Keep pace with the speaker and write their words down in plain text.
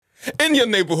In your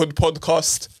neighborhood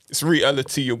podcast, it's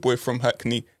reality, your boy from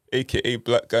Hackney, aka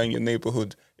Black Guy in Your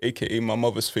Neighborhood, aka my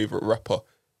mother's favorite rapper.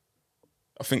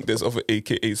 I think there's other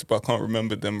AKAs, but I can't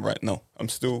remember them right now.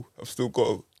 I've still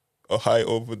got a high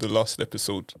over the last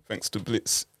episode, thanks to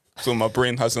Blitz. So my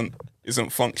brain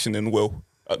isn't functioning well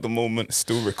at the moment,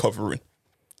 still recovering.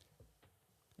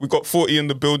 We got 40 in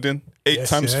the building, 8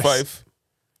 times 5.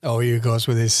 Oh, here he goes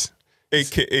with his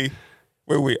AKA.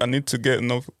 Wait, I need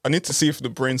to see if the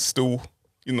brain's still,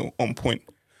 on point.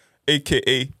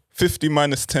 AKA 50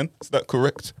 minus 10, is that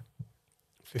correct?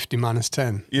 50 minus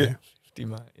 10. Yeah. 50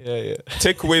 yeah.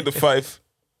 Take away the 5,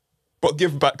 but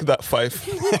give back that 5.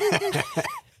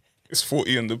 It's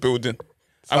 40 in the building.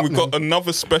 And we've got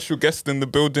another special guest in the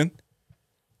building.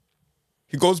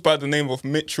 He goes by the name of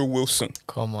Mitchell Wilson.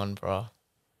 Come on, bro.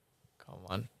 Come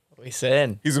on. What are we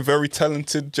saying? He's a very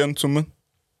talented gentleman.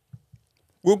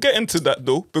 We'll get into that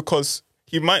though, because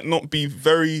he might not be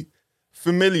very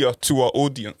familiar to our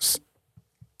audience.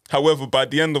 However, by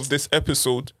the end of this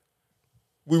episode,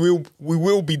 we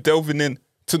will be delving in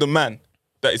to the man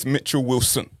that is Mitchell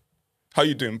Wilson. How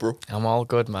you doing, bro? I'm all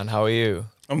good, man. How are you?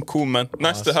 I'm cool, man.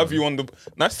 Nice to have you on the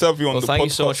podcast. Thank you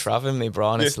so much for having me, bro.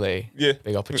 Honestly, yeah.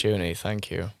 Big opportunity. Thank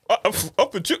you.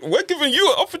 We're giving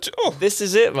you an opportunity. Oh. This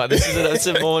is it, man. It's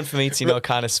a moment for me to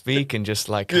kind of speak and just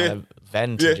kind of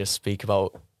vent and just speak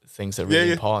about things that are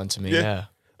really important to me. Yeah.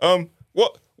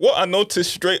 What I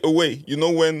noticed straight away,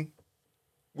 when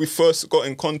we first got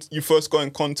you first got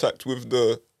in contact with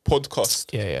the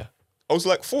podcast. Yeah. I was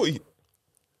like, 40.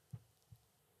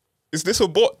 Is this a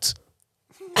bot?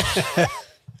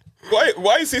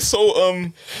 Why is he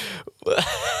so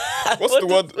what's the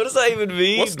word? What does that even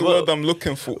mean? What's the word I'm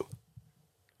looking for?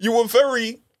 You were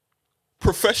very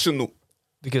professional.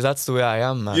 Because that's the way I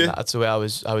am, man. Yeah. That's the way I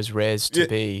was raised to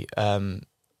be.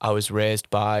 I was raised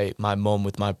by my mum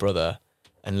with my brother,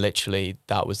 and literally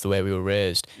that was the way we were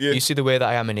raised. Yeah. You see the way that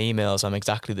I am in emails, I'm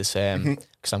exactly the same,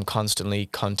 because I'm constantly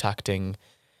contacting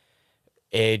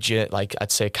I'd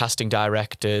say casting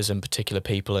directors and particular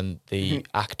people in the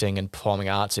acting and performing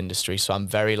arts industry. So I'm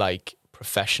very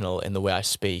professional in the way I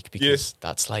speak, because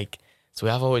that's the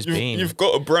way I've always been. You've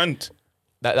got a brand.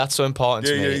 That's so important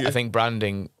to me. Yeah. I think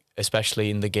branding,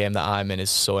 especially in the game that I'm in, is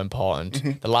so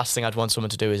important. The last thing I'd want someone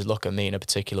to do is look at me in a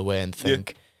particular way and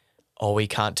think, oh, we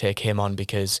can't take him on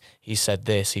because he said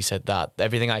this, he said that.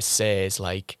 Everything I say is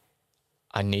I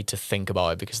need to think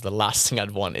about it, because the last thing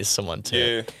I'd want is someone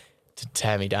to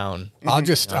tear me down. I'll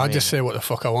just say what the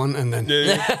fuck I want, and then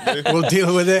we'll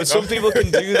deal with it. But some people can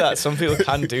do that. Some people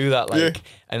can do that.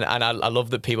 And I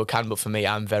love that people can. But for me,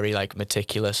 I'm very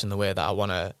meticulous in the way that I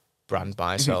want to brand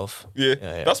myself.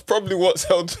 Yeah. That's probably what's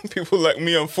held people like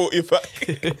me on 40 back.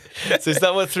 So is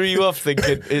that what threw you off?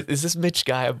 Thinking, is this Mitch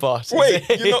guy a bot? Wait,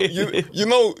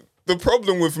 the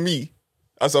problem with me,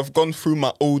 as I've gone through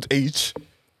my old age,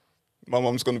 my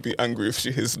mom's gonna be angry if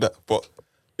she hears that, but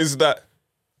is that,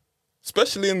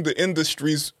 especially in the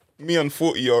industries me and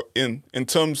 40 are in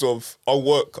terms of our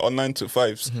work, our 9 to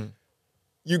 5s,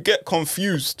 you get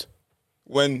confused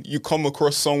when you come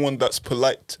across someone that's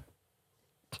polite.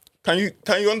 Can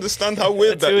you understand how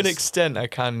weird that is? To an extent, I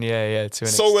can, yeah, to an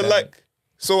extent.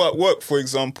 So at work, for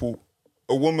example,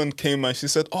 a woman came and she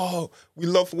said, "Oh, we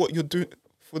love what you're doing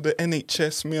for the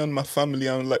NHS, me and my family."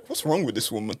 I'm like, what's wrong with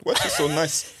this woman? Why is she so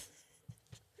nice?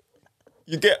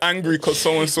 You get angry because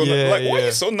someone's so nice. Why are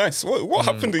you so nice? What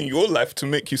happened in your life to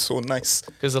make you so nice?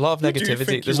 There's a lot of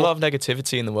negativity. There's a lot of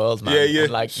negativity in the world, man. Yeah.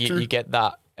 And you get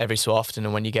that every so often,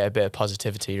 and when you get a bit of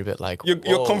positivity, you're a bit like,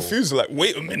 you're confused. Like,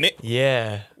 wait a minute.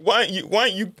 Yeah. Why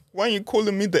aren't you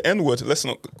calling me the N-word? Let's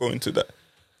not go into that.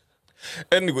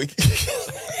 Anyway,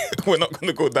 we're not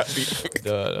gonna go that deep.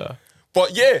 No.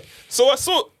 But yeah, so I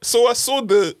saw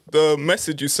the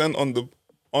message you sent on the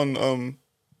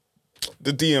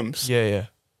DMs. Yeah.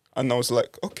 And I was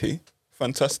like, okay,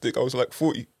 fantastic. I was like,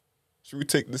 40, should we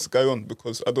take this guy on?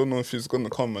 Because I don't know if he's gonna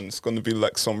come and it's gonna be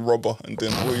like some robber, and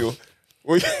then all your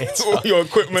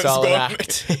equipment's all gone. an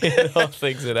act. All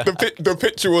things an act. The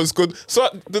picture was good. So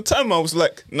at the time I was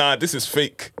like, nah, this is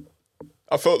fake.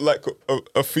 I felt like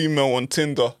a female on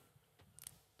Tinder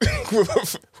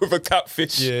with a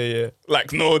catfish. Yeah.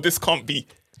 Like, no, this can't be.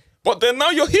 But then now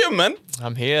you're here, man.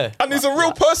 I'm here. And he's a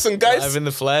real person, guys. Live in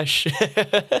the flesh.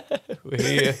 We're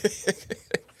here.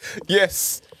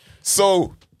 Yes.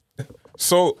 So,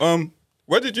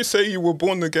 where did you say you were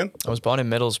born again? I was born in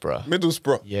Middlesbrough.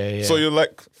 Middlesbrough. Yeah. So you're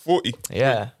like 40.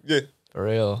 Yeah. Yeah. For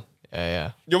real.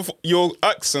 Yeah. Your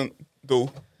accent, though,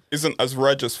 isn't as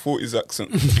Raj as 40's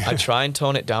accent. I try and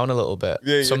tone it down a little bit.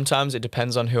 Yeah. Sometimes it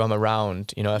depends on who I'm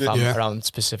around. You know, if I'm around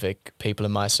specific people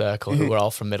in my circle who are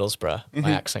all from Middlesbrough,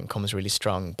 my accent comes really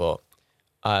strong. But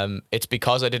it's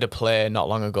because I did a play not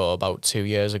long ago, about 2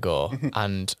 years ago,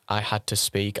 and I had to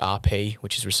speak RP,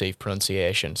 which is received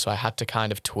pronunciation. So I had to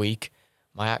kind of tweak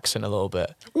my accent a little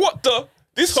bit. What the?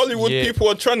 These Hollywood people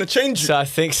are trying to change you. So I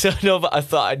think so. No, but I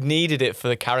thought I needed it for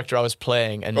the character I was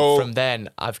playing, and from then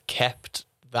I've kept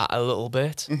that a little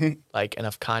bit, like, and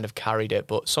I've kind of carried it.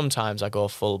 But sometimes I go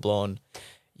full blown.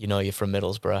 You know, you're from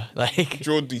Middlesbrough, like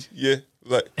Geordie, yeah,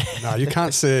 like. No, you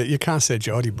can't say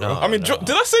Geordie, bro. No. I mean, did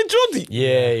I say Geordie?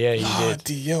 Yeah, you did.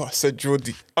 Yeah, I said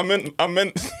Geordie. I meant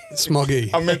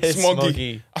Smoggy. I meant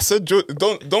Smoggy. I said Geordie.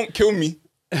 Don't kill me.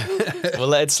 We'll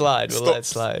let it slide. We'll let it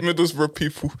slide. Middlesbrough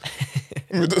people.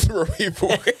 Middlesbrough people.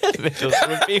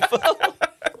 Middlesbrough people.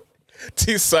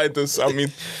 T-siders, I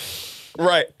mean.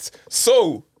 Right.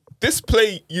 So, this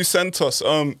play you sent us,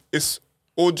 is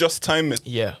all just timing.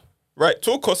 Yeah. Right,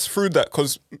 talk us through that,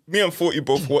 because me and 40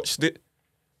 both watched it.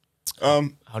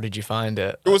 How did you find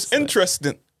it? It was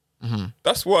interesting.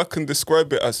 That's what I can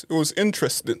describe it as. It was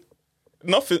interesting.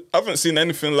 Nothing. I haven't seen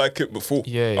anything like it before.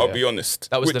 Yeah. I'll be honest.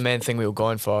 That was the main thing we were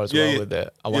going for as well with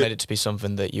it. I wanted it to be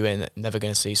something that you ain't never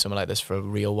going to see someone like this for a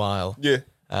real while. Yeah.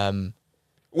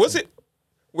 Was it?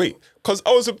 Wait, because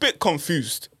I was a bit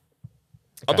confused.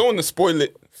 Okay. I don't want to spoil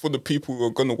it for the people who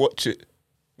are going to watch it.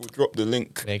 We'll drop the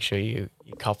link. Make sure you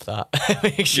cop that.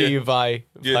 Make sure you buy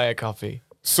a copy.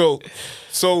 So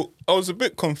I was a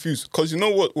bit confused because you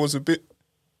know what was a bit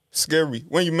scary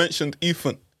when you mentioned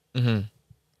Ethan, and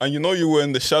you know you were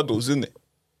in the shadows, innit?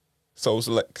 So I was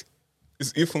like,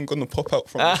 is Ethan gonna pop out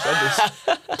from the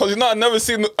shadows? Because you know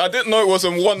I didn't know it was a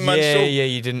one man show. Yeah,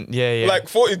 you didn't. Yeah. Like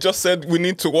 40 just said we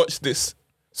need to watch this,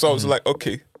 so I was like,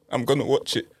 okay, I'm gonna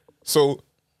watch it. So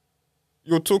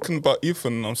you were talking about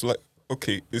Ethan, and I was like,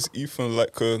 okay, is Ethan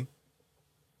like an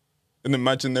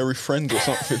imaginary friend or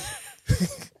something?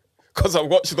 Because I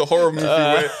watched the horror movie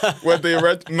where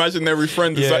the imaginary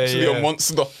friend is actually a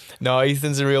monster. No,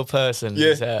 Ethan's a real person. Yeah.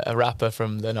 He's a rapper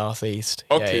from the Northeast.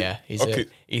 Okay. Yeah.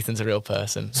 Ethan's a real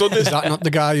person. So is that not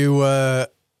the guy who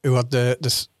had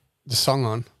the song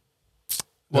on?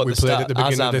 That we played at the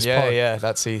beginning of this pod? Yeah,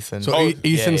 that's Ethan. So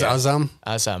Ethan's Azam.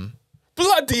 Azam.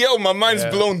 Bloody hell, my mind's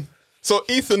blown. So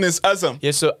Ethan is Azam.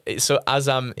 Yeah, so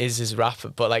Azam is his rapper,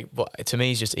 but to me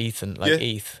he's just Ethan,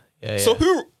 Eth. Yeah. So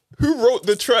who wrote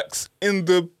the tracks in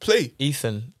the play?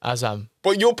 Ethan, Azam.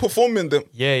 But you're performing them.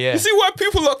 Yeah. You see why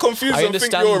people are confused I and think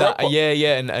understand you're a that. rapper?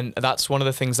 Yeah, and that's one of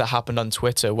the things that happened on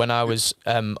Twitter when I was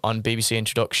on BBC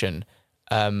Introduction.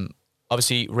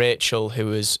 Obviously Rachel, who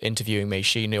was interviewing me,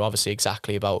 she knew obviously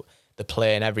exactly about the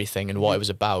play and everything and what it was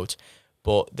about.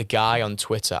 But the guy on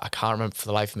Twitter, I can't remember for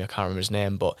the life of me, I can't remember his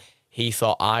name, but he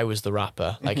thought I was the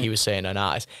rapper, like he was saying an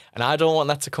artist. And I don't want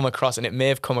that to come across, and it may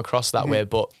have come across that way,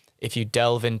 but if you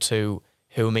delve into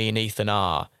who me and Ethan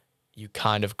are, you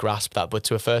kind of grasp that. But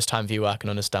to a first-time viewer, I can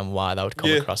understand why that would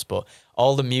come across. But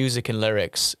all the music and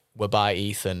lyrics were by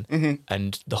Ethan,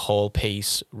 and the whole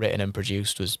piece written and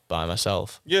produced was by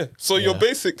myself. Yeah, so you're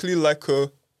basically like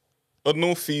a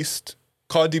Northeast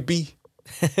Cardi B.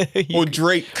 Or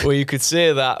Drake. Well, you could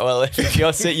say that. Well, if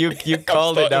you're you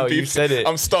called it now. You said it.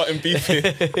 I'm starting beef here.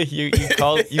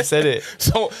 You said it.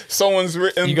 So someone's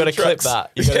written. You got to clip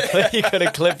that. You got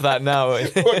to clip that now.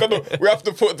 We have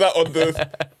to put that on the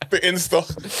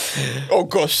Insta. Oh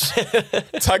gosh,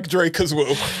 tag Drake as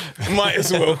well. Might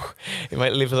as well. You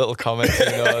might leave a little comment. Who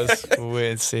knows? We'll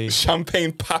wait and see.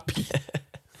 Champagne Pappy.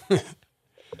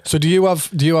 So do you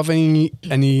have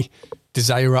any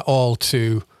desire at all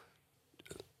to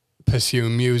pursue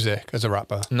music as a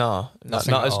rapper? No, not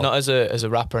as a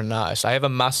rapper and artist. I have a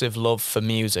massive love for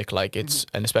music, like and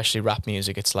especially rap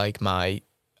music. It's like my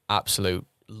absolute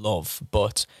love.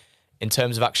 But in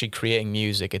terms of actually creating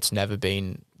music, it's never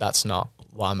been. That's not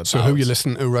what I'm about. So who you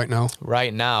listening to right now?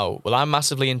 Right now, well, I'm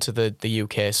massively into the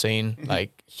UK scene,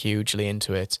 like hugely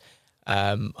into it.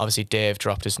 Obviously, Dave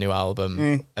dropped his new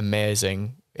album.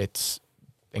 Amazing. It's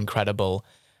incredible.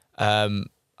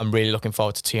 I'm really looking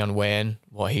forward to Tion Wayne,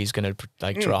 what he's going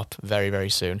to drop very, very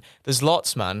soon. There's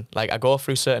lots, man. Like, I go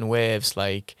through certain waves,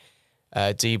 like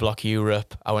D Block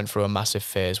Europe. I went through a massive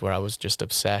phase where I was just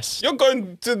obsessed. You're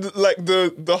going to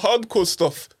the hardcore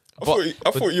stuff. I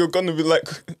thought you were going to be like,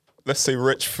 let's say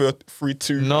Rich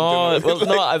 32. No,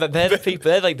 they're the people.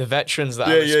 They're like the veterans that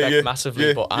I respect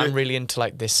massively. But I'm really into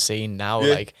like this scene now.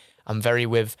 Yeah. Like, I'm very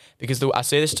because I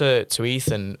say this to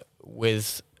Ethan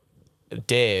with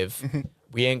Dave.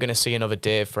 We ain't going to see another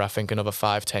Dave for, I think, another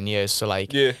 5-10 years. So, I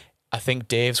think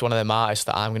Dave's one of them artists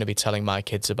that I'm going to be telling my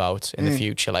kids about in the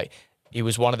future. Like, he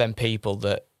was one of them people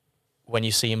that when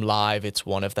you see him live, it's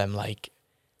one of them like,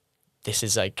 this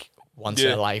is like once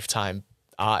in a lifetime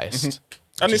artist.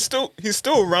 And he's still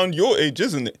around your age,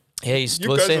 isn't it? Yeah, he's You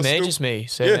the guys same are age still- as me,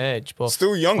 same age, but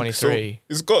Still young. 23. So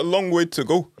he's got a long way to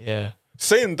go. Yeah.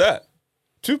 Saying that,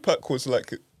 Tupac was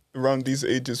like around these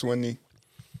ages when he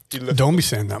left. Don't be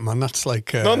saying that, man. That's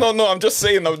like No, I'm just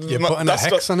saying. You're putting a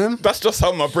hex on him? That's just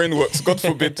how my brain works. God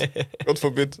forbid. God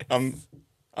forbid.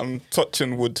 I'm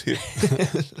touching wood here.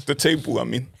 The table, I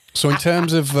mean. So in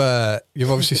terms of,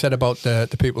 you've obviously said about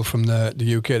the people from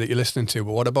the UK that you're listening to,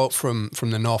 but what about from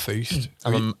the Northeast?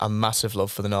 I'm a massive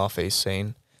love for the Northeast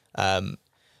scene. I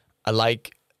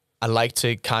like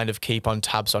to kind of keep on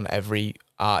tabs on every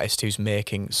artist who's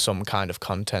making some kind of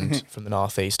content from the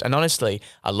Northeast. And honestly,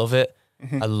 I love it.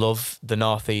 I love the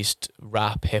Northeast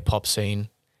rap, hip hop scene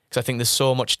because I think there's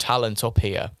so much talent up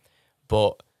here.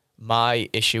 But my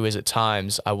issue is at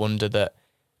times I wonder that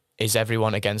is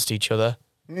everyone against each other?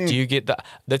 Do you get that?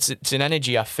 It's an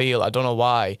energy I feel. I don't know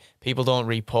why people don't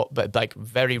repost, but like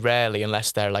very rarely,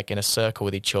 unless they're like in a circle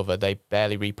with each other, they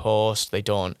barely repost. They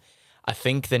don't. I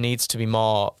think there needs to be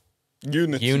more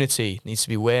unity. Needs to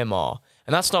be way more.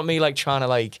 And that's not me like trying to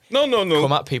like No.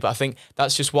 come at people. I think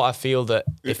that's just what I feel that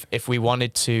if we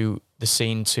wanted the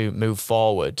scene to move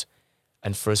forward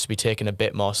and for us to be taken a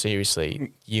bit more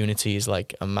seriously, unity is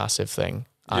like a massive thing,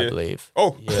 I believe.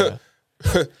 Oh, yeah.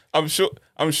 I'm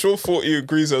sure 40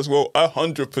 agrees as well.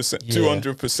 100%,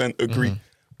 200% agree.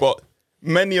 But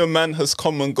many a man has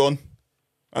come and gone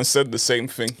and said the same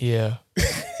thing. Yeah.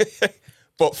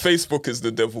 But Facebook is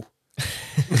the devil.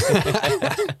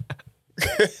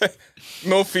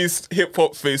 Northeast hip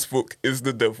hop Facebook is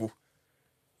the devil.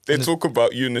 They talk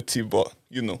about unity, but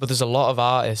you know. But there's a lot of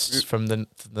artists from the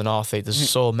Northeast. There's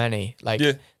so many. Like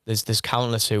there's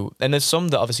countless who, and there's some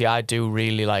that obviously I do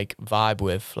really like vibe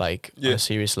with, like on a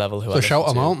serious level. Who So shout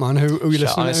them out, man. Who you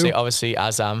listening honestly, to? obviously,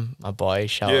 Azam, my boy,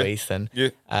 shout out Ethan.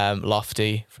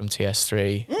 Lofty from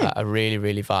TS3. I really,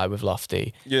 really vibe with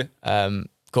Lofty.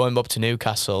 Going up to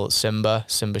Newcastle, Simba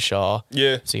Shaw.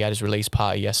 So he had his release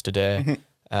party yesterday.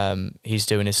 He's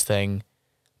doing his thing.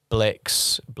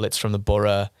 Blitz from the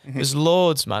Borough. There's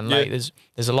loads, man. Like there's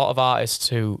a lot of artists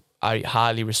who I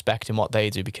highly respect in what they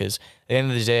do because at the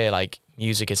end of the day, like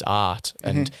music is art.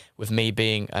 And with me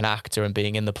being an actor and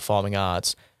being in the performing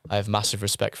arts, I have massive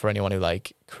respect for anyone who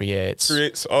like creates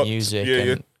art. Music.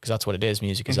 Because that's what it is.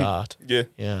 Music is art.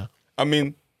 Yeah. I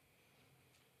mean,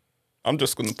 I'm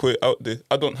just going to put it out there.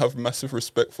 I don't have massive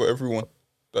respect for everyone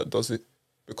that does it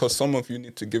because some of you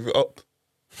need to give it up.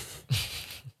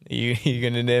 You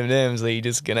gonna name names? Or you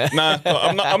just gonna? Nah,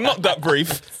 I'm not that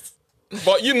brave.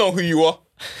 But you know who you are.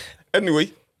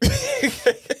 Anyway.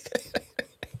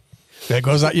 There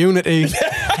goes that unity.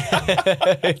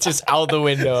 It's just out the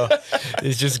window.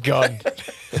 It's just gone.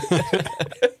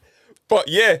 But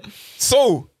yeah,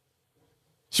 so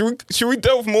should we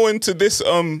delve more into this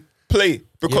play?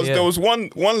 Because there was one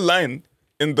line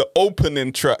in the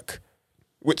opening track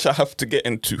which I have to get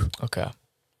into. Okay.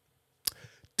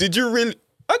 Did you really?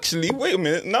 Actually, wait a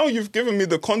minute. Now you've given me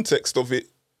the context of it.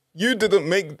 You didn't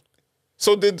make.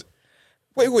 So did.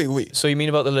 Wait. So you mean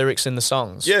about the lyrics in the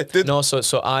songs? Yeah. No.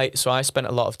 So I spent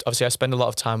a lot of obviously I spend a lot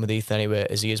of time with Ethan anyway,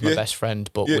 as he is my best friend.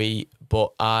 But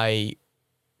I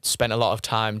spent a lot of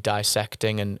time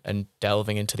dissecting and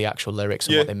delving into the actual lyrics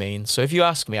and what they mean. So if you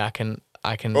ask me, I can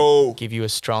give you a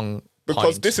strong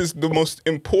because point. this is the most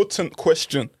important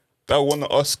question that I want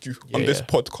to ask you on this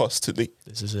podcast today.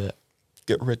 This is it.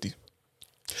 Get ready.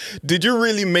 Did you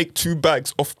really make 2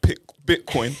 bags of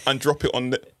Bitcoin and drop it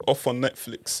off on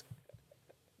Netflix?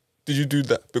 Did you do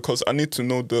that? Because I need to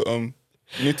know the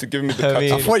you need to give me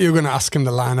the I thought you were going to ask him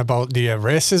the line about the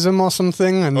racism or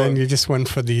something, and then you just went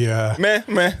for the. Meh.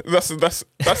 That's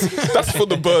for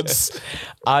the birds.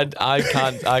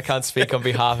 I can't speak on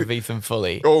behalf of Ethan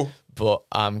fully. But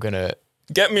I'm gonna.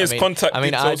 Get me his contact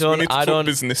details. I don't.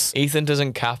 Business. Ethan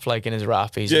doesn't cap like in his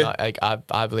rap. He's not like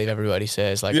I believe everybody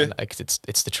says like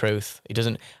it's the truth. He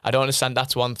doesn't. I don't understand.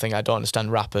 That's one thing I don't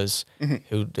understand. Rappers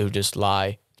who just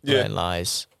lie, blatant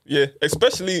lies. Yeah,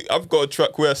 especially I've got a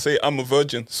track where I say I'm a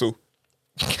virgin. So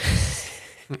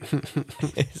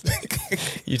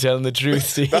you telling the truth.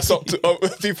 See? That's up to other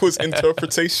people's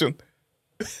interpretation.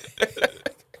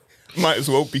 Might as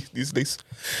well be these days.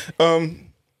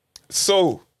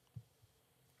 So.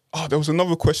 Oh, there was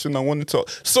another question I wanted to.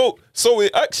 So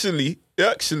it actually,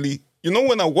 you know,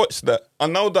 when I watched that,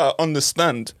 and now that I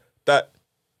understand that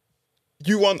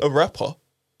you aren't a rapper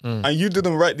and you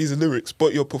didn't write these lyrics,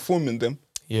 but you're performing them.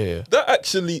 Yeah. That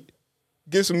actually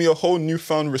gives me a whole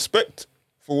newfound respect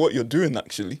for what you're doing,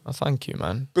 actually. Oh, thank you,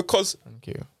 man. Because thank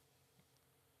you.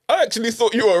 I actually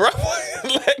thought you were a rapper.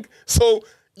 Like, so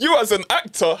you as an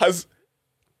actor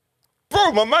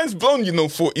bro, my mind's blown,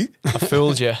 40. I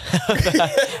fooled you.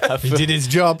 He did his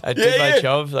job. I did my Yeah.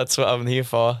 job. That's what I'm here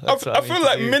for. I feel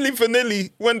like Milli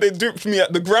Vanilli when they duped me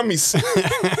at the Grammys.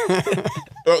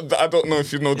 I don't know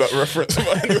if you know that reference,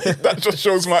 but anyway, that just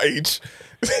shows my age.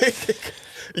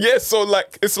 Yeah, so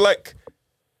like it's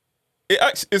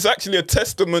actually a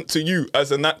testament to you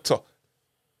as an actor,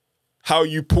 how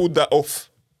you pulled that off.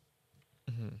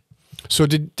 So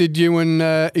did you and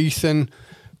Ethan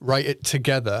write it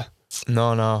together?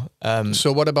 No.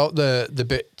 So what about the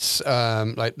bits,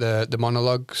 like the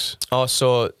monologues? Oh,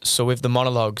 so with the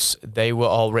monologues, they were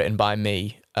all written by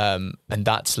me, and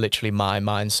that's literally my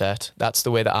mindset. That's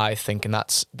the way that I think, and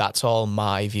that's all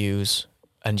my views,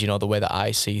 and the way that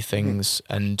I see things,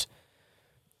 and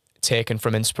taken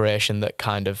from inspiration that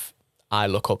kind of I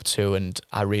look up to and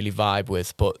I really vibe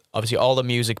with. But obviously, all the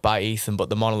music by Ethan, but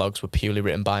the monologues were purely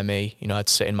written by me. I'd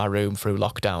sit in my room through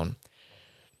lockdown,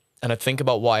 and I'd think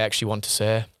about what I actually want to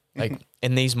say. Like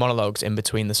in these monologues, in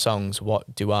between the songs,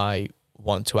 what do I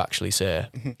want to actually say?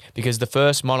 Because the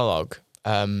first monologue,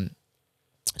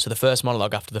 so the first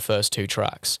monologue after the first two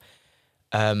tracks,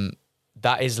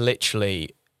 that is literally,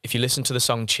 if you listen to the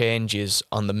song Changes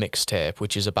on the mixtape,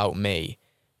 which is about me,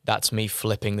 that's me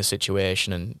flipping the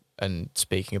situation and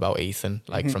speaking about Ethan,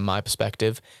 like from my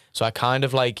perspective. So I kind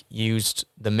of like used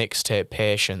the mixtape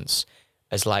Patience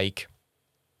as like,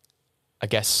 I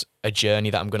guess, a journey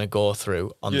that I'm going to go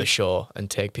through on the show and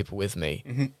take people with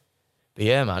me. But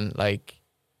yeah, man, like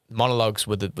monologues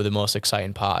were the most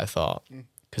exciting part, I thought,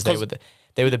 because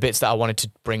they were the bits that I wanted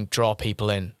to draw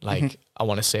people in. Like I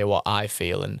want to say what I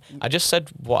feel, and I just said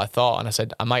what I thought, and I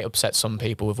said I might upset some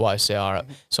people with what I say, or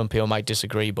some people might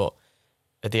disagree, but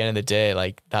at the end of the day,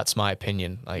 like that's my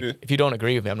opinion. Like if you don't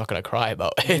agree with me, I'm not going to cry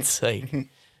about it. It's like,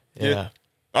 yeah.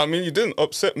 I mean, you didn't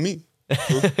upset me.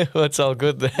 Well, it's all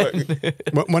good then.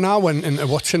 When I went into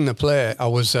watching the play, I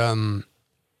was in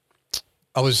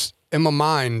my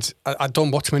mind, I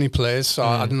don't watch many plays, so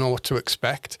I didn't know what to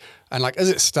expect. And like as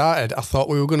it started, I thought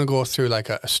we were going to go through like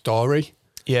a story.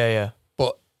 Yeah.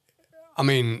 But I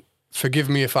mean, forgive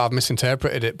me if I've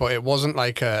misinterpreted it, but it wasn't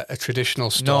like a traditional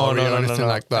story or anything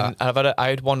like that. And I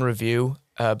had one review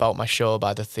about my show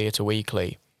by the Theatre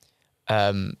Weekly,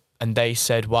 and they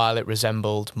said while it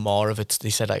resembled more of it, they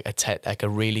said like a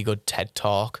really good TED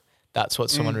talk. That's what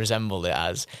someone resembled it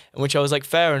as, and which I was like,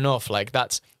 fair enough. Like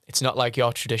it's not like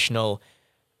your traditional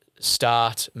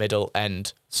start, middle,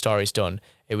 end, story's done.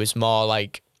 It was more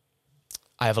like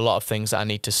I have a lot of things that I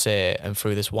need to say, and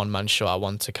through this one-man show, I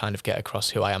want to kind of get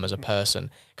across who I am as a person.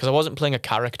 Because I wasn't playing a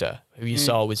character. Who you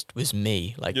saw was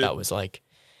me. Like that was like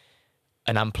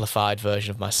an amplified version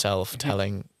of myself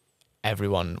telling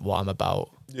everyone what I'm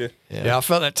about. Yeah, I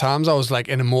felt at times I was like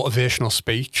in a motivational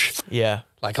speech. Yeah.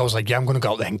 Like I was like, yeah, I'm going to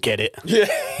go out there and get it. Yeah.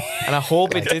 And I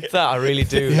hope it did that. I really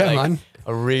do. Yeah, man.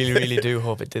 I really, really do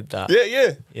hope it did that.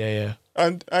 Yeah. Yeah.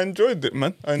 And I enjoyed it,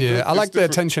 man. I like the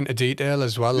attention to detail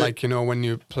as well. Like, when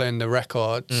you're playing the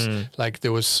records, like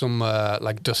there was some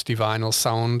like dusty vinyl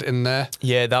sound in there.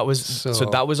 Yeah, that was so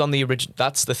that was on the original.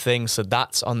 That's the thing. So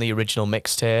that's on the original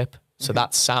mixtape. So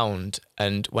that sound,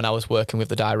 and when I was working with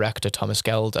the director Thomas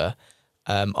Gelder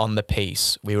on the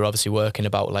piece, we were obviously working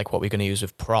about like what we're going to use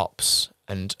with props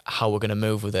and how we're going to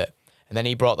move with it. And then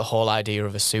he brought the whole idea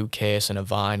of a suitcase and a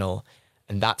vinyl,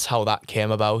 and that's how that came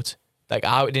about. Like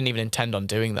I didn't even intend on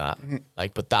doing that.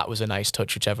 Like, but that was a nice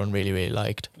touch which everyone really, really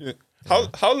liked. Yeah.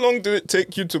 How long did it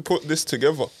take you to put this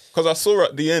together? Because I saw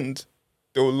at the end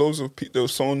there were loads of people. There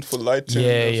was someone for lighting.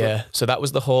 Yeah. So that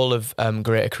was the whole of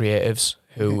Greater Creatives,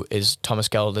 who is Thomas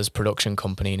Gelder's production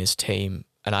company and his team,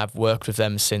 and I've worked with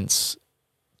them since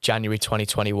January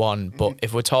 2021. But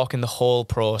if we're talking the whole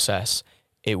process,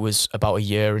 it was about 1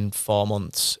 year and 4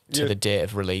 months to the date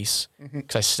of release,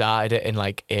 because I started it in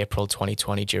like April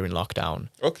 2020 during lockdown.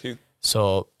 Okay.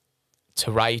 So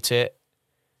to write it,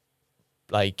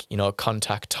 like,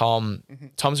 contact Tom.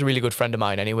 Tom's a really good friend of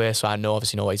mine anyway, so I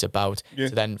obviously know what he's about. Yeah.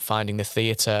 So then finding the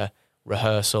theatre,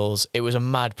 rehearsals, it was a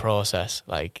mad process.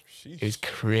 Like, it was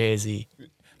crazy.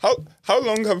 How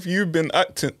long have you been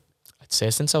acting? I'd say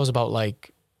since I was about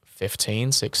like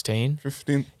 15, 16.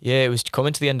 15. Yeah, it was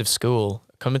coming to the end of school.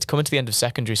 Coming to the end of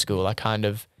secondary school, I kind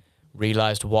of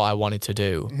realised what I wanted to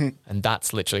do. And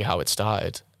that's literally how it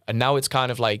started. And now it's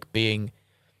kind of like being,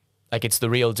 like it's the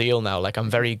real deal now. Like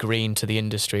I'm very green to the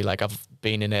industry. Like I've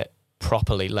been in it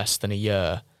properly less than a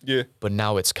year. Yeah. But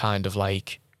now it's kind of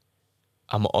like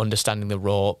I'm understanding the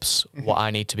ropes, what I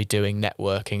need to be doing,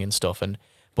 networking and stuff.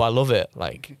 But I love it.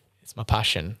 Like it's my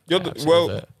passion.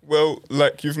 Well,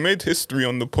 like you've made history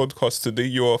on the podcast today.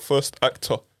 You're our first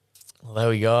actor Well, there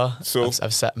we go. So-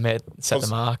 I've set the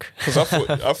mark. Because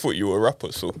I thought you were a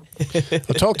rapper. So Well,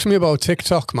 talk to me about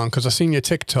TikTok, man, because I seen your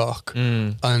TikTok,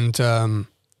 and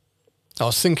I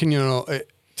was thinking,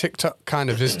 TikTok kind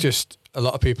of is just a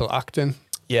lot of people acting,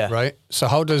 Yeah. right? So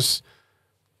how does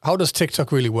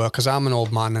TikTok really work? Because I'm an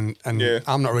old man and Yeah.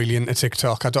 I'm not really into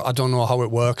TikTok. I don't know how it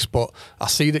works, but I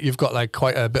see that you've got like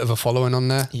quite a bit of a following on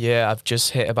there. Yeah, I've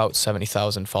just hit about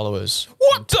 70,000 followers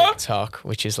What on the? TikTok,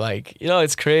 which is like,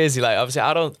 it's crazy. Like, obviously,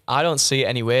 I don't see it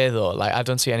any way though. Like, I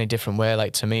don't see it any different way.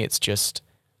 Like, to me, it's just,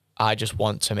 I just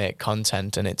want to make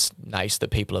content, and it's nice that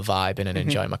people are vibing and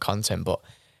enjoying my content. But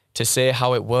to say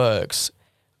how it works,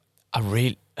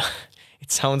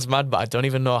 it sounds mad, but I don't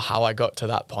even know how I got to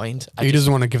that point. He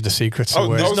doesn't want to give the secrets I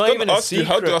away. was not going even to a ask you,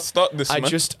 how do I secret. start this, man?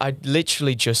 I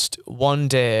literally just one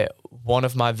day, one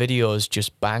of my videos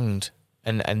just banged,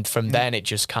 and from then it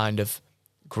just kind of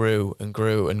grew and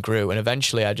grew and grew, and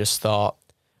eventually I just thought,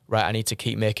 right, I need to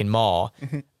keep making more.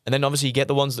 And then obviously you get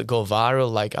the ones that go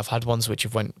viral. Like, I've had ones which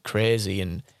have went crazy,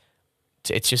 and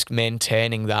it's just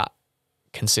maintaining that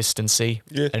consistency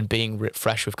and being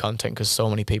fresh with content, because so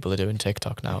many people are doing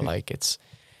TikTok now. Like, it's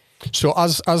So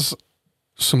as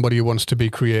somebody who wants to be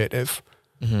creative,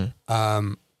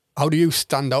 how do you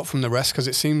stand out from the rest? Because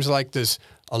it seems like there's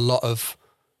a lot of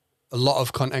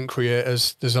content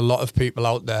creators. There's a lot of people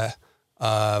out there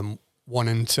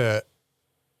wanting to,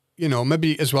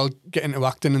 maybe as well get into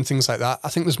acting and things like that. I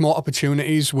think there's more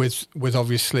opportunities with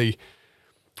obviously,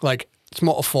 like, it's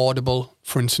more affordable.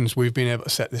 For instance, we've been able to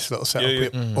set this little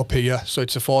setup up here, so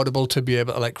it's affordable to be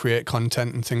able to like create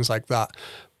content and things like that.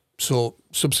 So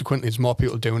subsequently, there's more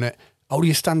people doing it. How do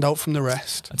you stand out from the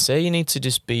rest? I'd say you need to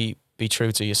just be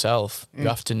true to yourself. You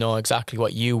have to know exactly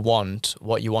what you want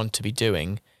to be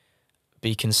doing.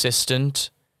 Be consistent,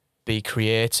 be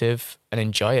creative, and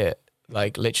enjoy it.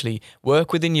 Like, literally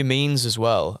work within your means as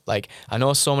well. Like, I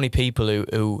know so many people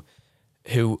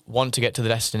who want to get to the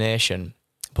destination,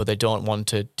 but they don't want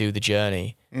to do the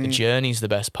journey. The journey's the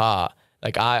best part.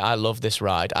 Like, I love this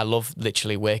ride. I love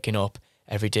literally waking up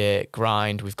every day,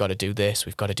 grind, we've got to do this,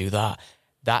 we've got to do that.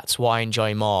 That's what I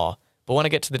enjoy more. But when I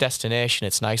get to the destination,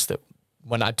 it's nice that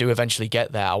when I do eventually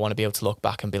get there, I want to be able to look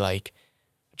back and be like,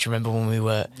 do you remember when we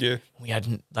were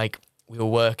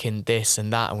working this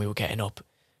and that, and we were getting up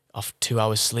off 2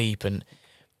 hours sleep? And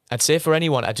I'd say for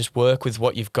anyone, I'd just work with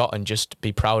what you've got and just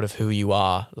be proud of who you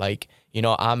are. Like,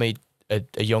 I'm a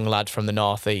young lad from the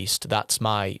Northeast. That's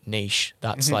my niche.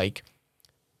 That's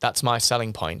that's my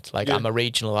selling point. Like, I'm a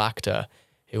regional actor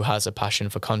who has a passion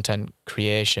for content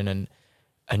creation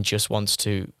and just wants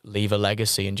to leave a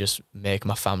legacy and just make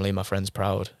my family, my friends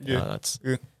proud. That's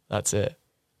it.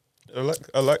 I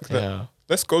like that. Yeah.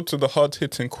 Let's go to the hard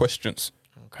hitting questions.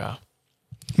 Okay.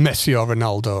 Messi or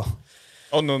Ronaldo?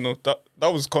 Oh no, that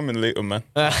was coming later, man.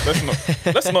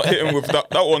 Let's not hit him with that.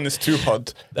 That one is too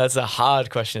hard. That's a hard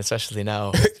question, especially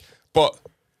now. But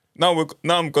now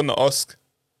I'm gonna ask,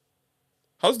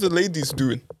 how's the ladies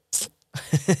doing?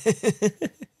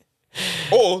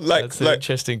 Or That's an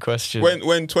interesting question.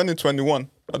 when 2021,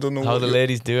 I don't know How the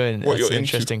ladies doing? what That's you're an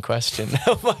into. interesting question.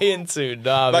 How am I into?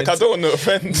 No, I'm Like, I into, don't want to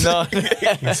offend. No.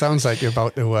 It sounds like you're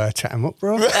about to chat him up,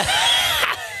 bro.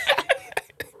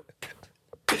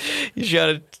 You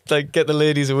should like get the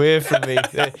ladies away from me.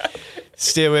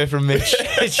 Stay away from me.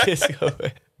 Just go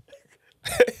away.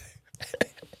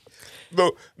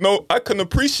 No, I can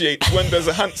appreciate when there's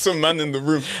a handsome man in the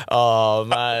room. Oh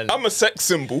man. I'm a sex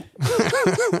symbol,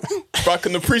 but I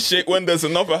can appreciate when there's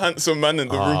another handsome man in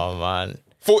the room. Oh man.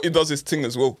 40 does his thing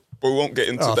as well, but we won't get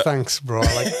into Oh, that. thanks, bro.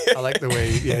 I like the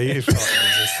way he's got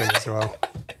this thing as well.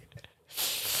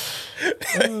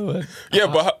 Yeah,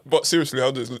 but seriously,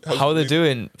 How they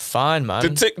doing? Fine,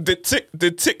 man.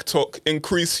 Did TikTok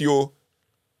increase your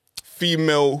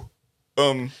female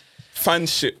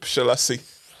fanship, shall I say?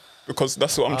 Because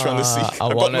that's what I'm trying to see.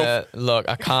 I want to look.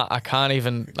 I can't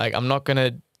even like. I'm not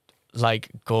gonna like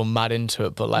go mad into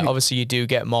it. But like, obviously, you do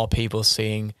get more people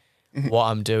seeing what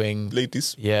I'm doing.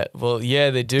 Ladies. Yeah. Well, yeah,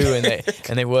 they do,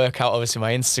 and they work out obviously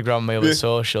my Instagram, my other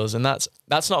socials, and that's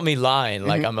not me lying.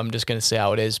 Like, I'm just gonna say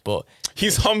how it is. But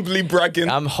He's humbly bragging.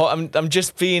 I'm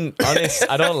just being honest.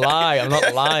 I don't lie. I'm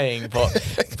not lying.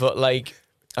 But like,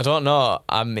 I don't know.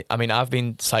 I mean, I've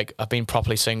been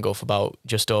properly single for about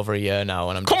just over a year now,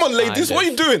 and Come on, ladies, what are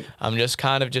you doing? I'm just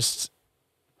kind of just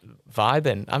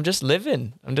vibing. I'm just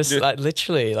living. I'm just like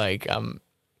literally like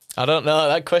I don't know.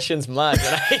 That question's mad.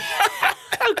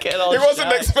 I'll get all He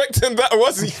wasn't shy. expecting that,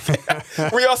 was he?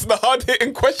 We asked the hard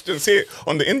hitting questions here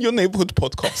on the In Your Neighbourhood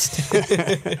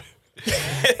podcast.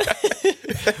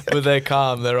 But they're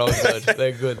calm. They're all good.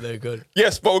 They're good.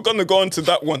 Yes, but we're gonna go on to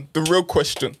that one. The real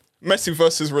question: Messi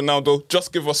versus Ronaldo.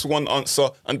 Just give us one answer,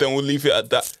 and then we'll leave it at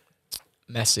that.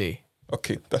 Messi.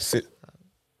 Okay, that's it.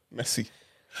 Messi.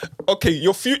 Okay,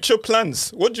 your future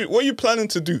plans. What are you planning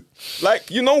to do? Like,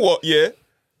 you know what? Yeah.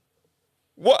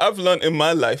 What I've learned in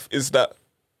my life is that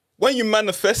when you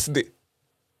manifest it,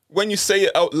 when you say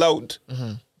it out loud,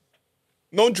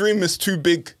 no dream is too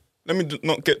big. Let me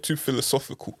not get too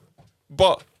philosophical.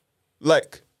 But,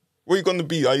 like, what are you going to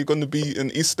be? Are you going to be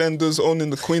in EastEnders owning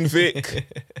the Queen Vic?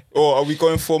 Or are we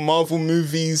going for Marvel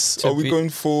movies? Are we going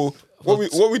for...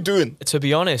 What are we doing? To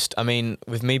be honest, I mean,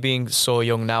 with me being so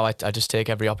young now, I just take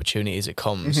every opportunity as it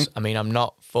comes. I mean, I'm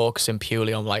not focusing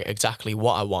purely on like exactly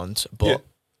what I want, but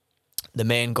the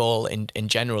main goal in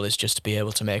general is just to be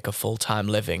able to make a full-time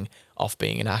living off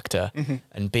being an actor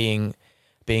and being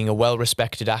a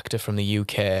well-respected actor from the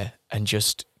UK and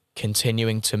just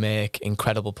continuing to make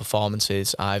incredible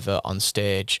performances either on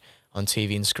stage, on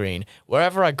TV and screen.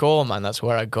 Wherever I go, man, that's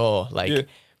where I go. Like,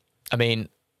 I mean...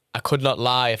 I could not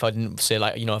lie if I didn't say,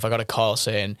 like, you know, if I got a call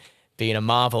saying be in a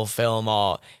Marvel film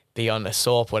or be on a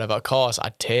soap, whatever, of course,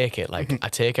 I'd take it. Like, I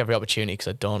take every opportunity because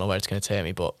I don't know where it's going to take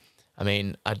me. But, I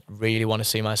mean, I really want to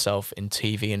see myself in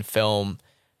TV and film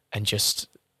and just,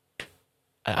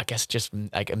 I guess, just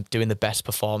like I'm doing the best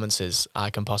performances I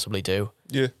can possibly do.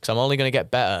 Yeah. Because I'm only going to get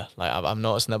better. Like, I'm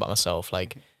noticing that about myself.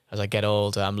 Like, as I get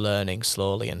older, I'm learning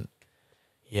slowly and,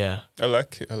 yeah. I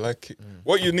like it.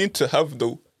 What you need to have,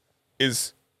 though,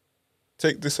 is...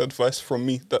 take this advice from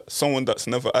me, that someone that's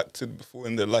never acted before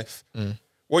in their life.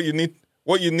 What you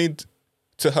need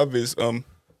to have is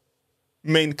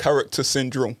main character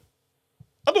syndrome.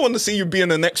 I don't want to see you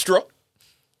being an extra.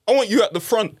 I want you at the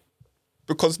front,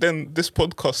 because then this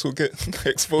podcast will get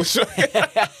exposure.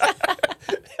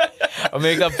 I'll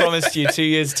make that promise to you 2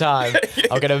 years' time.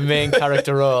 I'll get a main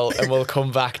character role and we'll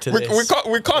come back to this.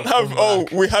 We can't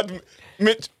have, we had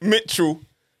Mitchell,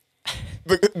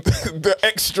 the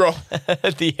extra,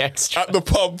 the extra at the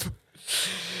pub.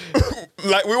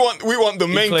 Like we want the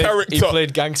main character. He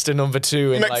played gangster number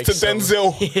 2 in next like to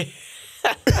Denzel.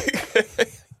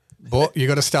 But you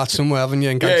got to start somewhere, haven't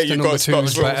you? And gangster number 2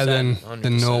 is better than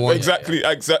no one. Exactly.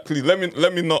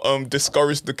 Let me not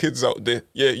discourage the kids out there.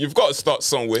 Yeah, you've got to start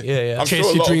somewhere. Yeah.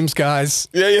 Chase your dreams, guys.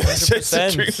 Yeah. Chase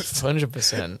your dreams.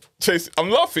 100%.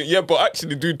 I'm laughing. Yeah, but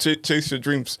actually, dude, chase your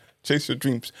dreams. Chase your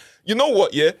dreams. You know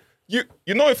what? Yeah.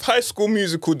 You know, if High School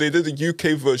Musical they did a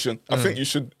UK version, I think you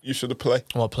should apply.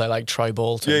 Well, play like Troy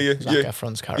Bolton, Zac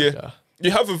Efron's character. Yeah.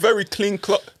 You have a very clean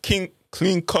cut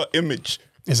image.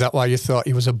 Is that why you thought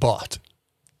he was a bot?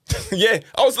 Yeah,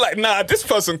 I was like, nah, this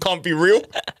person can't be real.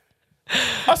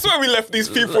 I swear we left these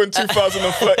people in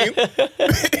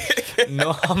 2013.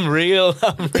 No, I'm real,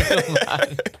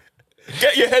 man.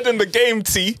 Get your head in the game,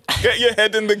 T. Get your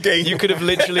head in the game. You could have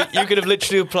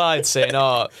literally applied saying,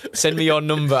 "Oh, send me your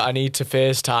number. I need to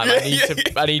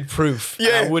FaceTime. I need proof."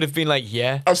 Yeah. And I would have been like,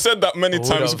 "Yeah." I've said that many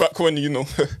times back when, you know,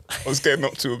 I was getting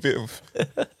up to a bit of.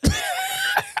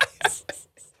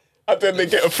 And then they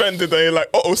get offended and you're like,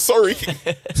 "Oh, sorry."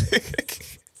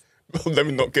 Well, let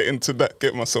me not get into that.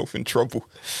 Get myself in trouble.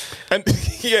 And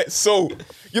yeah, so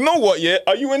you know what? Yeah,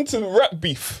 are you into rap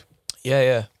beef?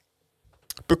 Yeah.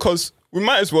 Because we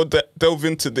might as well delve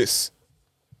into this.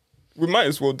 We might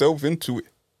as well delve into it.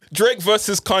 Drake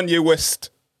versus Kanye West.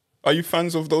 Are you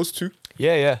fans of those two?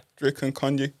 Yeah. Drake and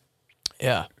Kanye?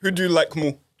 Yeah. Who do you like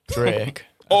more? Drake.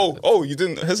 Oh, you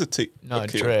didn't hesitate. No,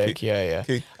 okay, Drake, okay. Yeah.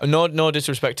 Okay. No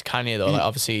disrespect to Kanye though. Like,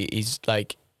 obviously, he's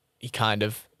like, he kind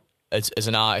of, as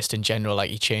an artist in general, like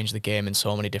he changed the game in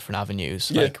so many different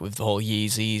avenues, like with the whole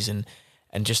Yeezys and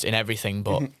just in everything.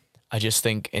 But I just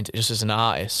think, just as an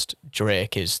artist,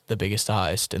 Drake is the biggest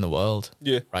artist in the world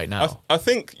right now. I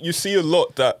think you see a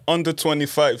lot that under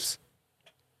 25s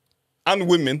and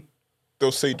women,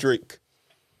 they'll say Drake.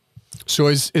 So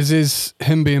is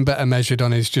him being better measured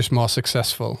on is just more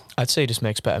successful? I'd say he just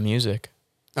makes better music.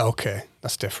 Okay,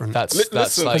 that's different. That's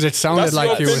listen, like, because it sounded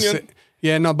like you opinion.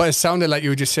 but it sounded like you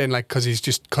were just saying like because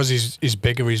he's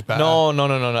bigger, he's better. No.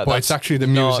 But it's actually the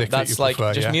music that's that you like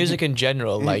prefer, just music in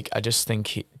general. Like I just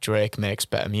think Drake makes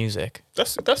better music.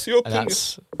 That's your opinion.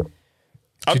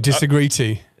 Do you disagree,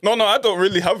 T? No, I don't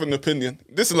really have an opinion.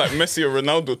 This is like Messi or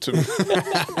Ronaldo to me.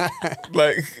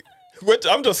 Like,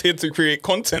 I'm just here to create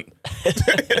content,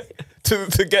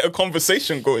 to get a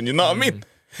conversation going, you know what I mean?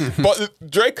 But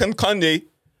Drake and Kanye,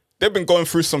 they've been going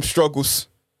through some struggles.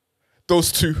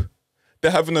 Those two,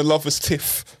 they're having a lover's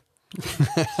tiff.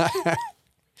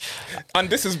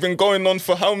 And this has been going on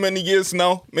for how many years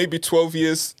now? Maybe 12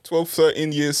 years, 12,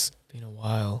 13 years. Been a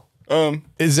while.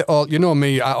 Is it all, you know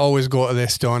me, I always go to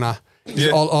this, don't I? Is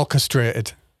it all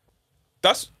orchestrated?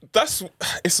 That's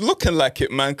it's looking like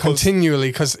it, man. Continually,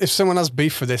 because if someone has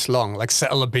beef for this long, like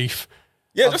settle a beef.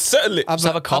 Yeah, just settle it. Just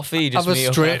have a coffee. Just have a meet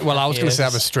up straight. and- Well, I was going to say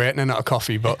have a straightener, not a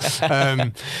coffee, but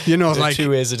you know, There are like 2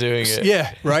 ways of doing it.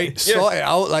 yeah, right. Sort it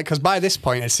out, like because by this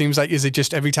point it seems like is it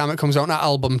just every time it comes out at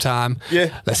album time?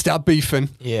 Yeah. let's start beefing.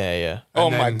 Yeah, yeah. Oh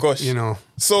And my then, gosh. you know,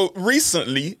 So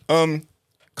recently,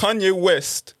 Kanye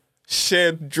West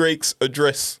shared Drake's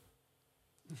address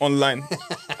online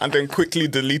and then quickly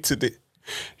deleted it.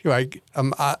 like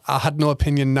I had no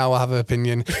opinion. Now I have an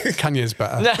opinion. Kanye's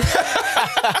better.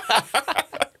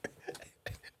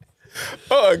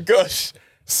 Oh gosh.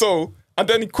 So and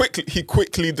then he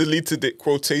quickly deleted it,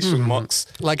 quotation marks.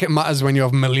 Like it matters when you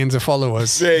have millions of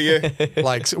followers. Yeah, yeah.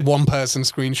 Like one person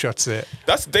screenshots it.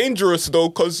 That's dangerous though,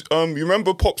 because you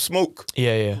remember Pop Smoke?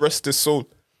 Yeah, yeah. Rest his soul.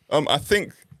 I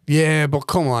think Yeah, but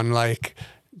come on, like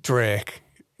Drake.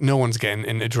 No one's getting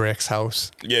into Drake's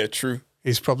house. yeah, true.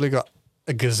 He's probably got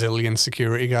a gazillion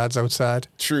security guards outside.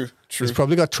 True. He's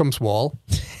probably got Trump's wall.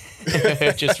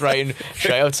 Just right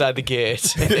outside the gate.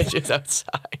 Just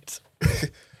outside.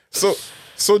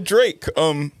 So Drake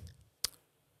had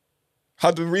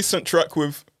a recent track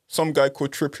with some guy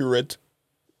called Trippie Redd.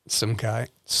 Some guy.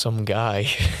 Some guy.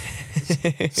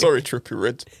 Sorry, Trippie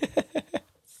Redd.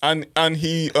 And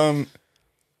he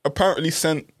apparently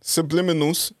sent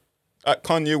subliminals at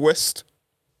Kanye West,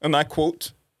 and I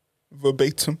quote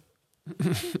verbatim,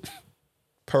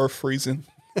 paraphrasing.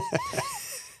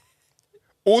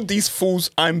 All these fools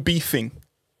I'm beefing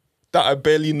that I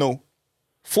barely know.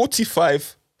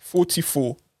 45,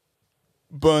 44,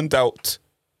 burned out,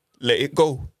 let it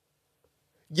go.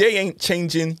 Ye ain't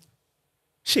changing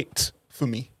shit for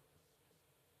me.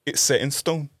 It's set in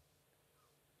stone.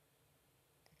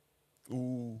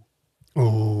 Ooh.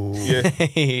 Ooh. Yeah.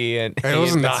 It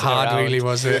wasn't that hard, really,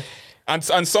 was it? And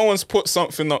someone's put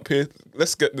something up here.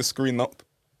 Let's get the screen up.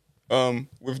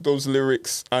 With those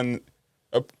lyrics and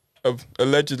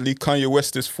allegedly Kanye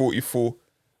West is 44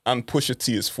 and Pusha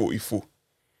T is 44.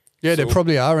 Yeah, they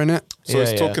probably are, innit? So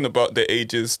it's talking about their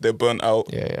ages, they're burnt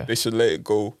out, Yeah. they should let it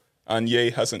go, and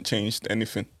Ye hasn't changed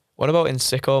anything. What about in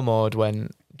Sicko Mode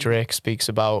when Drake speaks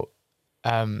about?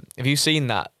 Have you seen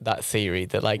that theory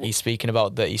that like he's speaking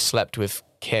about that he slept with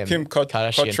Kim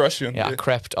Kardashian? Yeah, I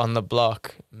crept on the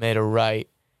block, made a right,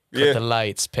 cut the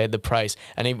lights, paid the price,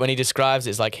 and when he describes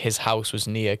it, it's like his house was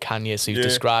near Kanye, so he's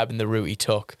describing the route he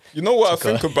took. You know what I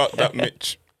think about that,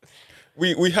 Mitch?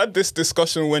 We had this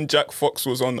discussion when Jack Fox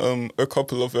was on a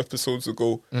couple of episodes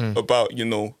ago about, you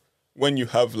know, when you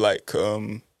have like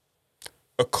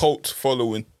a cult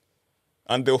following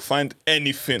and they'll find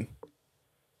anything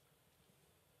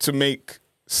to make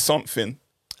something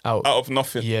out of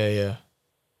nothing. Yeah, yeah.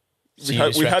 We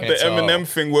had the Eminem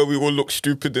thing where we all look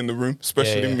stupid in the room,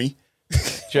 especially me.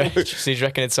 So you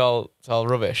reckon it's all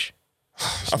rubbish?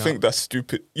 I think that's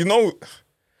stupid. You know,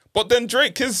 but then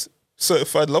Drake is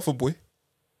certified lover boy.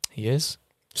 He is.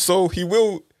 So he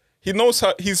knows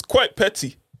how, he's quite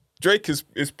petty. Drake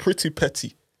is pretty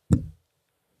petty.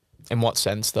 In what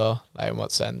sense, though? Like, in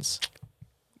what sense?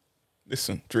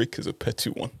 Listen, Drake is a petty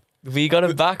one. We got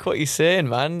to back what you're saying,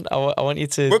 man. I want you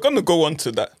to... We're going to go on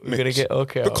to that, We're going to get...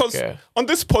 Okay, because okay. on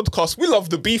this podcast, we love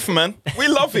the beef, man. We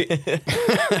love it.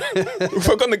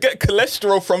 We're going to get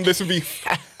cholesterol from this beef.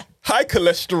 High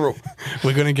cholesterol.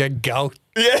 We're going to get gout.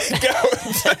 Yeah,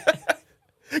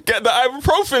 get the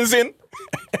ibuprofens in.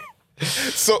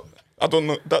 So, I don't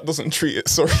know. That doesn't treat it.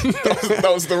 Sorry. That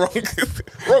was the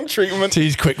wrong treatment.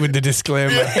 He's quick with the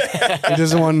disclaimer. He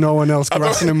doesn't want no one else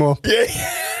grassing him up. Yeah.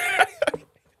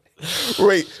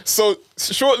 Wait, so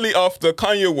shortly after,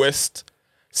 Kanye West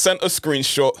sent a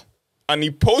screenshot and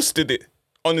he posted it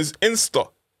on his Insta.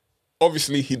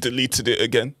 Obviously, he deleted it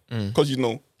again because, you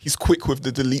know, he's quick with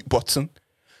the delete button.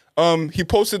 He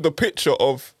posted the picture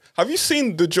of... Have you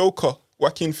seen the Joker,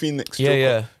 Joaquin Phoenix Joker?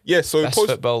 Yeah. Yeah, so Best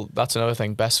football, that's another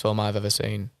thing. Best film I've ever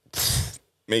seen.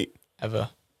 Mate. Ever.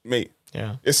 Mate.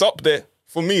 Yeah. It's up there.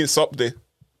 For me, it's up there.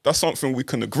 That's something we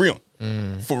can agree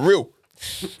on. For real.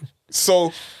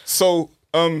 So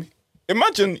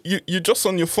imagine you just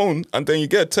on your phone and then you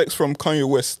get a text from Kanye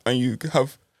West and you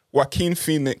have Joaquin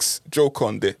Phoenix Joker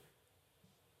on there.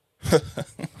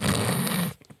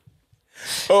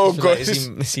 Oh god!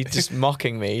 Is he just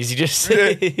mocking me? Is he just?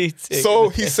 So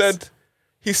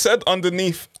he said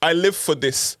underneath, "I live for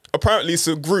this." Apparently, it's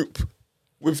a group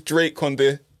with Drake on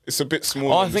there. It's a bit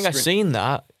small. Oh, I think I've seen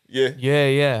that. Yeah.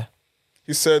 Yeah.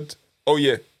 He said, "Oh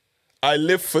yeah, I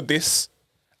live for this.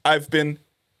 I've been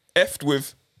effed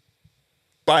with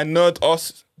by nerd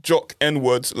ass jock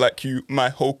N-words like you my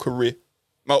whole career,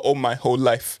 my whole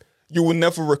life. You will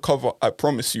never recover, I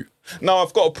promise you." Now,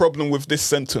 I've got a problem with this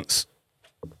sentence.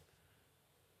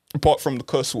 apart from the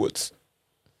curse words.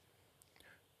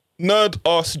 Nerd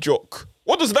ass jock.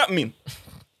 What does that mean?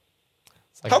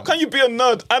 Like How can you be a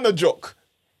nerd and a jock?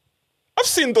 I've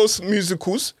seen those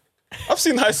musicals. I've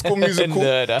seen High School Musical.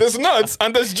 There's nerds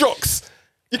and there's jocks.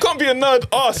 You can't be a nerd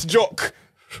ass jock.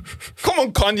 Come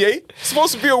on, Kanye.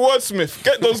 Supposed to be a wordsmith.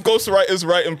 Get those ghostwriters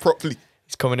writing properly.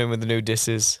 He's coming in with the new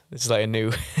disses. It's like a new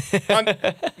And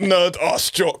nerd ass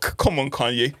jock. Come on,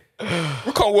 Kanye.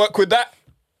 We can't work with that.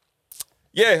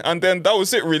 Yeah, and then that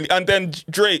was it really. And then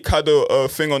Drake had a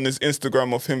thing on his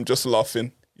Instagram of him just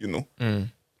laughing, you know.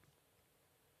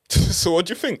 So what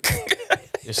do you think?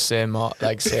 just say more,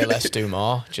 like say less, do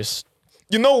more. Just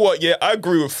You know what? Yeah, I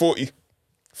agree with 40.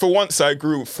 For once, I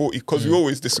agree with 40 because we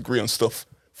always disagree on stuff.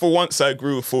 For once, I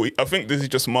agree with 40. I think this is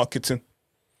just marketing.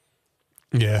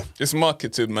 Yeah. It's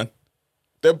marketed, man.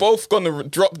 They're both going to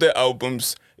drop their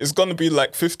albums. It's going to be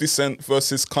like 50 Cent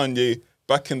versus Kanye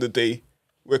back in the day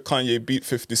where Kanye beat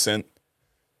 50 Cent.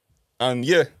 And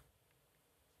yeah.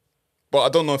 But I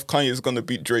don't know if Kanye is going to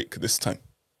beat Drake this time.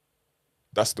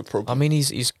 That's the problem. I mean,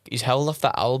 he's held off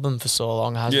that album for so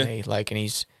long, hasn't he? Like, and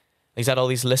he's had all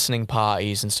these listening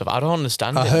parties and stuff. I don't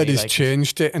understand. I heard he's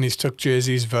changed it and he's took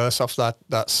Jay-Z's verse off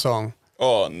that song.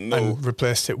 Oh no! And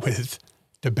replaced it with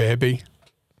the baby.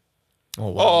 Oh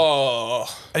wow!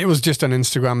 Oh, It was just on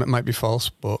Instagram. It might be false,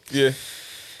 but yeah,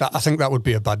 I think that would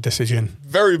be a bad decision.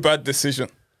 very bad decision.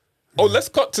 Oh, let's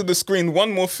cut to the screen.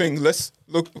 One more thing. Let's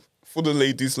look for the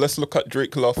ladies. Let's look at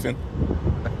Drake laughing.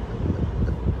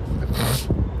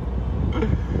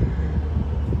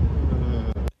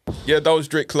 Yeah, that was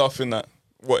Drake laughing at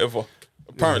whatever.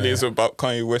 Apparently, it's about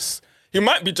Kanye West. He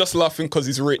might be just laughing because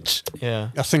he's rich. Yeah,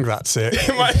 I think that's it.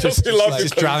 He might just be laughing.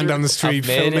 Just driving down the street, I've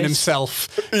made filming it.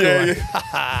 himself.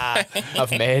 Yeah.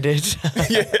 I've made it.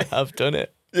 Yeah. I've done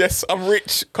it. Yes, I'm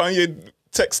rich. Kanye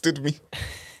texted me.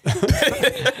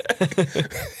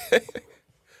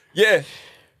 Yeah.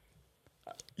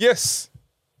 Yes.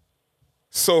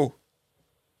 So,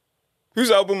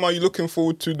 whose album are you looking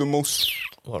forward to the most?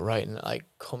 What, right? Like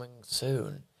coming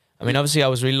soon. I mean, obviously, I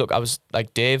was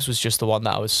like Dave's was just the one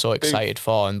that I was so excited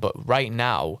for, but right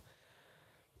now,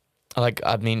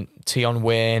 I mean, Tion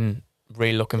Wayne,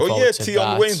 really looking forward to Tion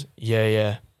that. Wayne.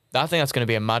 Yeah. I think that's going to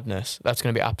be a madness. That's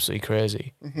going to be absolutely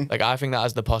crazy. Like, I think that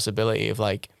has the possibility of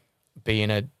like being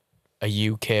a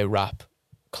UK rap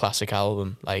classic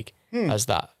album. Like, has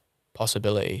that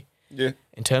possibility. Yeah.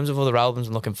 In terms of other albums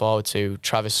I'm looking forward to,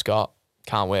 Travis Scott,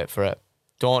 can't wait for it.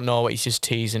 Don't know what he's just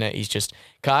teasing it. Cause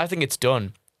I think it's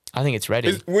done. I think it's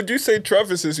ready. Would you say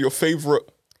Travis is your favorite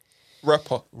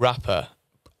rapper? Rapper.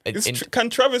 Can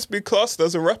Travis be classed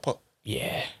as a rapper?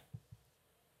 Yeah.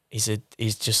 He's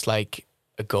just like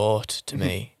a goat to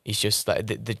me. He's just like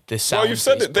the sound. Well, you've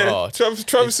said it there. brought.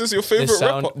 Travis is your favorite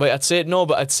rapper. But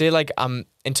I'd say like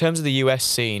in terms of the US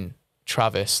scene,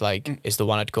 Travis is the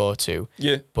one I'd go to.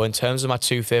 Yeah. But in terms of my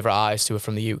two favourite artists who are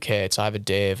from the UK, it's either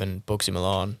Dave and Bugsy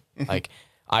Malone. Like,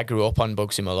 I grew up on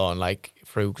Bugsy Malone, like,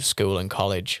 through school and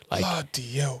college. Like, Bloody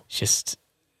hell. it's just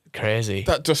crazy.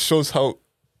 That just shows how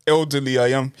elderly I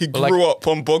am. He grew up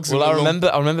on Bugsy Malone.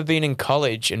 I remember being in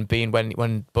college and being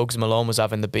when Bugsy Malone was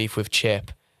having the beef with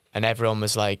Chip, and everyone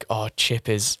was like, "Oh, Chip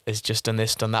is just done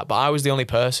this, done that." But I was the only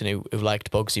person who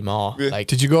liked Bugsy more. Yeah. Like,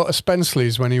 Did you go to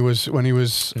Spenceley's when he was? no, on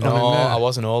in there? I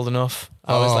wasn't old enough.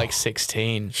 I was like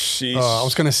 16. Sheesh. I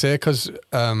was going to say because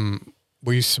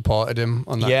we supported him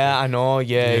on that. Yeah, I know.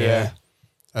 Yeah.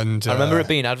 And I remember it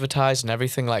being advertised and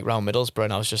everything like round Middlesbrough,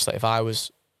 and I was just like, if I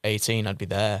was 18, I'd be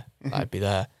there. I'd be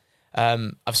there.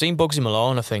 I've seen Bugsy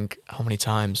Malone, I think, how many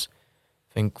times?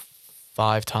 I think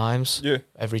 5 times. Yeah.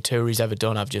 Every tour he's ever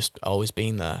done, I've just always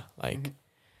been there. Like,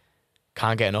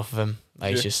 can't get enough of him.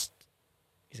 Like, he's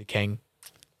a king.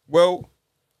 Well,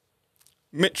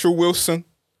 Mitchell Wilson,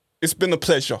 it's been a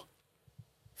pleasure.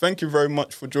 Thank you very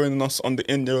much for joining us on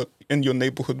the In Your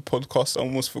Neighbourhood podcast. I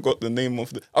almost forgot the name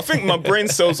of the... I think my brain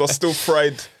cells are still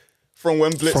fried from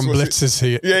when Blitz from was... Blitz's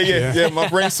here. Yeah. My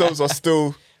brain cells are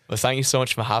still... Well, thank you so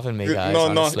much for having me, guys. No,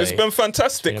 honestly. it's been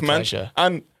fantastic, It's been a man. pleasure.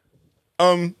 And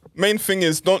main thing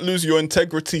is, don't lose your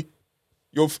integrity.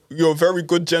 You're a very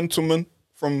good gentleman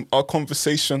from our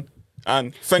conversation.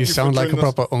 And thank you for sound like a joining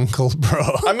us. proper uncle, bro.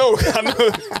 I know.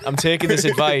 I'm taking this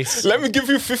advice. Let me give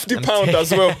you £50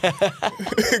 as well.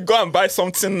 Go and buy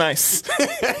something nice.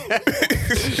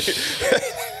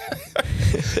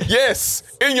 Yes,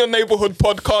 In Your Neighbourhood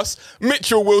podcast,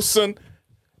 Mitchell Wilson.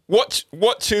 Watch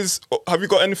his... Have you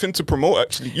got anything to promote,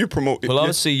 actually? You promote it. Well,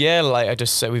 obviously, like I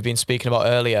just said, we've been speaking about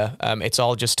earlier. It's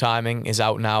All Just Timing is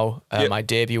out now. My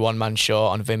debut one-man show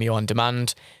on Vimeo On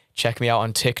Demand. Check me out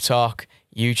on TikTok,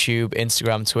 YouTube,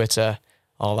 Instagram, Twitter,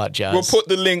 all that jazz. We'll put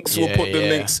the links. Yeah.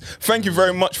 Thank you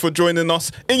very much for joining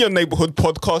us in your neighborhood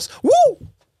podcast. Woo!